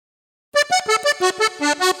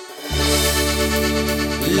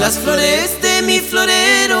Las flores de mi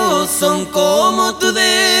florero son como tú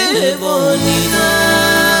de bonitas.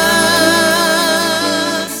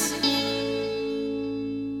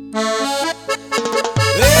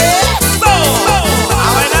 ¡Eso!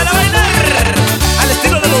 ¡A bailar, a bailar! Al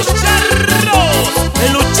estilo de los charros de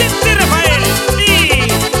Luchito y Rafael. Y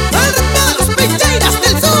 ¡Los Pincheiras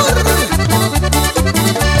del Sur!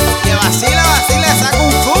 que vacila, vacila esa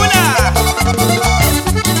cuncuna.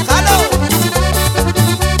 ¡Jalo!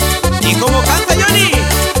 ¿Y cómo canta Johnny?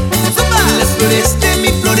 ¡Zumba! Las flores de mi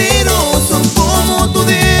florero son como tú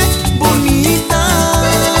de bonitas.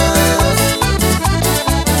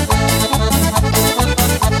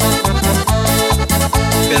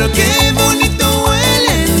 Pero qué bonito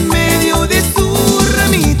huele en medio de su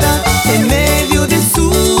ramita, en medio de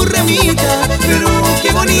su ramita, pero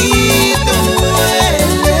qué bonito huele.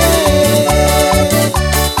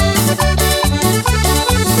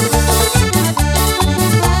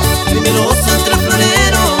 Primero entra el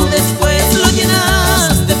florero, después lo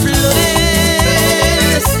llenas de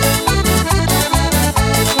flores.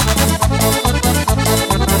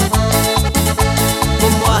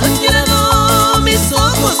 Como han llenado mis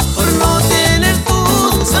ojos por no tener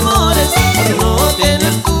tus amores, por no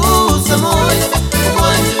tener tus amores, como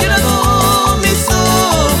han llenado mis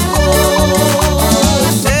ojos.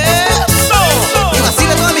 ¡Eso! Y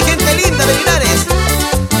vacila toda mi gente linda de Linares,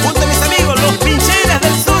 junto a mis amigos los Pincheiras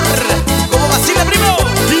del Sur. ¿Cómo vacila, primo?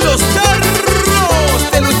 Y los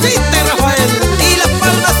Charros de Luchito y Rafael. Y las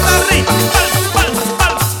palmas arriba. Palmas, palmas,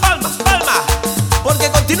 palmas, palmas, palmas. Porque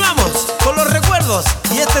continuamos con los recuerdos.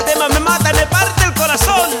 Y este tema me mata, me parte el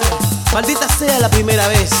corazón. Maldita sea la primera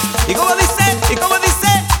vez. ¿Y cómo dice? ¿Y cómo dice?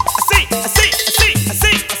 Así, así, así,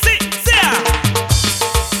 así, así, sea.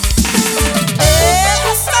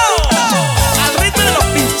 ¡Eso! Al ritmo de los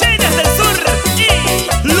Pincheiras del Sur y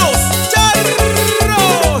los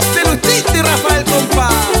Charros de Luchito y Rafael, compa.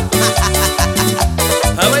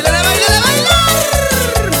 ¡A bailar, a bailar, a bailar!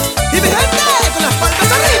 Y mi gente con las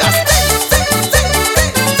palmas arriba.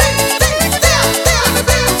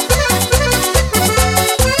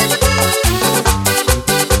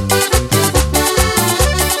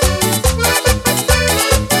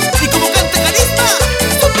 Y como canta carisma,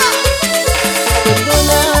 ¡zumba!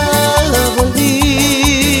 Perdona,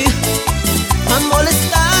 volví a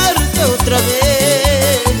molestarte otra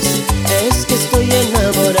vez. Es que estoy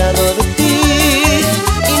enamorado de ti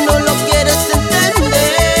y no lo quieres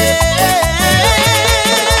entender.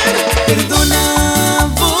 Perdona,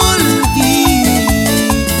 volví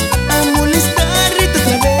a molestarte otra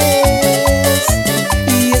vez. Y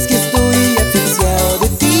es que estoy asfixiado de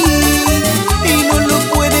ti y no lo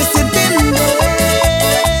puedes entender.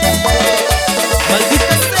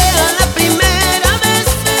 Maldita sea la primera vez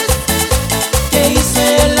que hice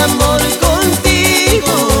el amor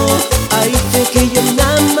contigo. Ahí fue que yo me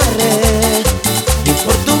amarré y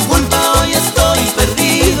por tu culpa hoy estoy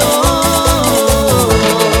perdido.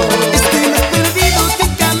 Estoy más perdido que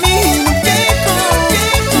un camino viejo,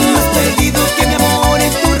 más perdido que mi amor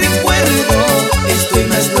en tu recuerdo. Estoy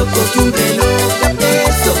más loco que un reloj de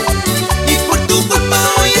peso y por tu culpa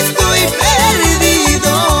hoy estoy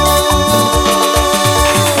perdido.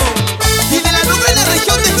 Y de la novena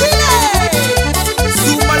región de Chile,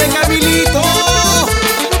 ¡Súpale, Camilito!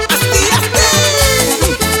 ¡así, así!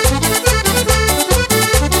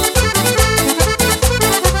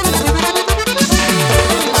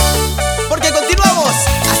 Porque continuamos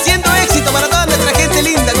haciendo éxito para toda nuestra gente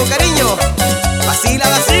linda, con cariño. Vacila,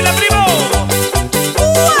 vacila, primo.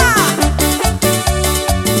 ¡Ua!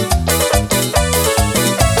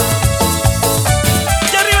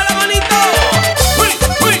 Y arriba la manito. ¡Uy,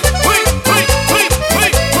 uy, uy, uy, uy,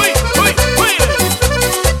 uy, uy, uy, uy!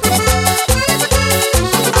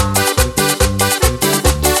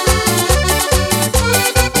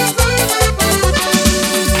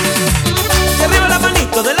 Y arriba la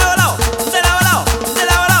manito, de lado a lado, de lado a lado, de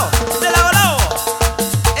lado a lado, de lado a lado.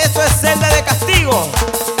 Eso es celda de castigo,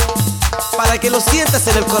 para que lo sientas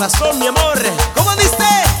en el corazón, mi amor. ¿Cómo dice?